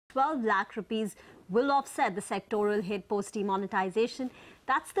12 lakh rupees will offset the sectoral hit post-demonetization.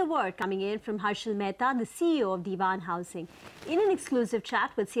 That's the word coming in from Harshil Mehta, the CEO of Diwan Housing. In an exclusive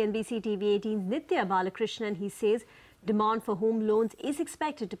chat with CNBC TV 18's Nitya Balakrishnan, he says demand for home loans is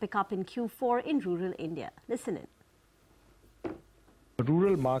expected to pick up in Q4 in rural India. Listen in.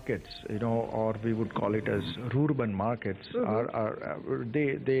 Rural markets, or we would call it as rural markets,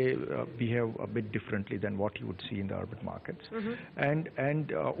 they behave a bit differently than what you would see in the urban markets.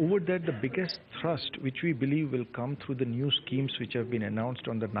 And over there, the biggest thrust, which we believe will come through the new schemes which have been announced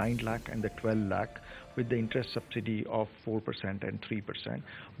on the 9 lakh and the 12 lakh, with the interest subsidy of 4% and 3%,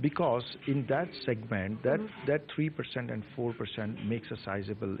 because in that segment, that 3% and 4% makes a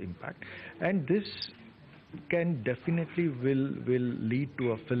sizable impact, and this can definitely will lead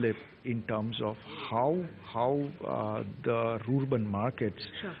to a fillip in terms of how the rural markets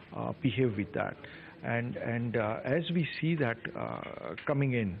behave with that. And as we see that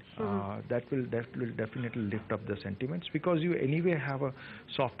coming in, that will definitely lift up the sentiments, because you anyway have a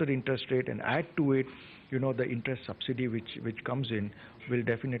softer interest rate, and add to it, the interest subsidy which comes in will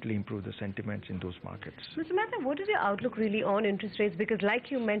definitely improve the sentiments in those markets. Mr. Mehta, what is your outlook really on interest rates? Because like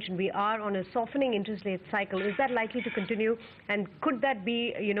you mentioned, we are on a softening interest rate cycle. Is that likely to continue? And could that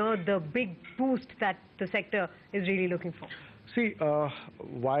be, the big boost that the sector is really looking for? See,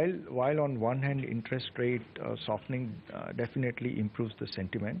 while on one hand interest rate softening definitely improves the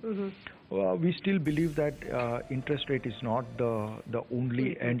sentiment, we still believe that interest rate is not the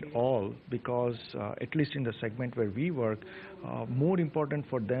only end all, because at least in the segment where we work, more important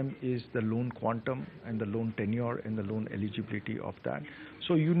for them is the loan quantum and the loan tenure and the loan eligibility of that.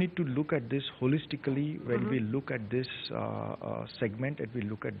 So you need to look at this holistically when we look at this segment, and we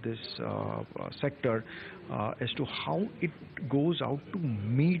look at this sector as to how it goes out to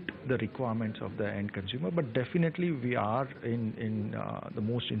meet the requirements of the end consumer. But definitely we are in the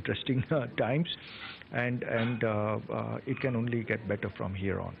most interesting times, and it can only get better from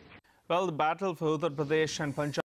here on. Well, the battle for Uttar Pradesh and Punjab